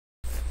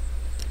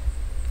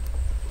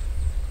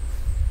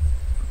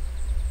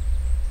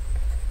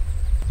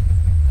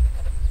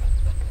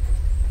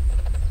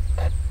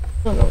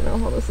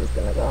this is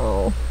gonna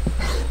go.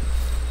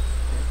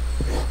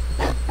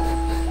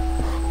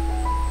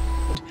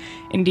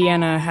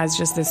 Indiana has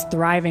just this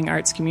thriving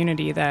arts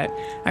community that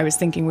I was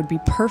thinking would be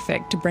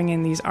perfect to bring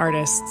in these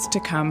artists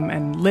to come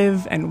and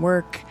live and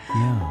work,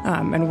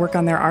 and work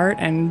on their art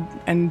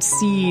and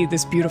see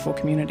this beautiful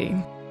community.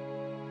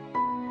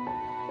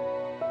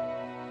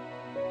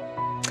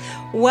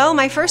 Well,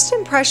 my first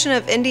impression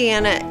of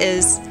Indiana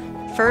is,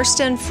 first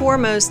and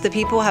foremost, the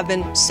people have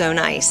been so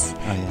nice.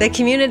 The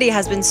community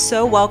has been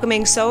so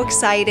welcoming, so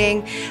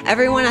exciting.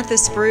 Everyone at the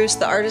Spruce,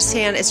 the artist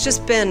stand, it's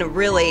just been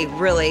really,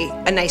 really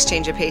a nice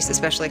change of pace,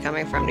 especially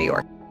coming from New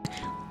York.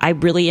 I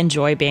really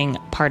enjoy being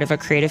part of a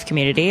creative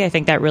community. I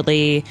think that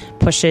really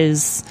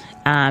pushes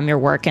your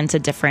work into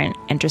different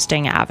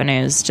interesting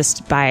avenues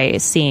just by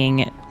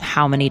seeing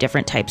how many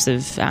different types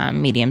of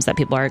mediums that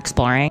people are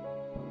exploring.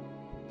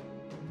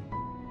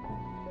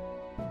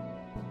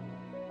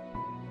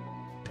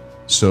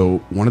 So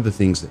one of the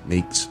things that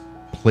makes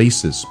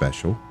places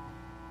special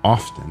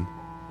often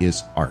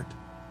is art.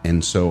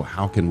 And so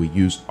how can we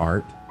use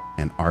art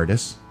and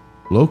artists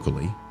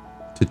locally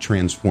to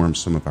transform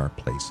some of our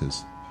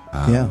places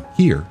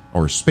here,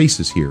 or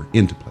spaces here,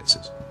 into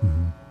places?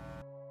 Mm-hmm.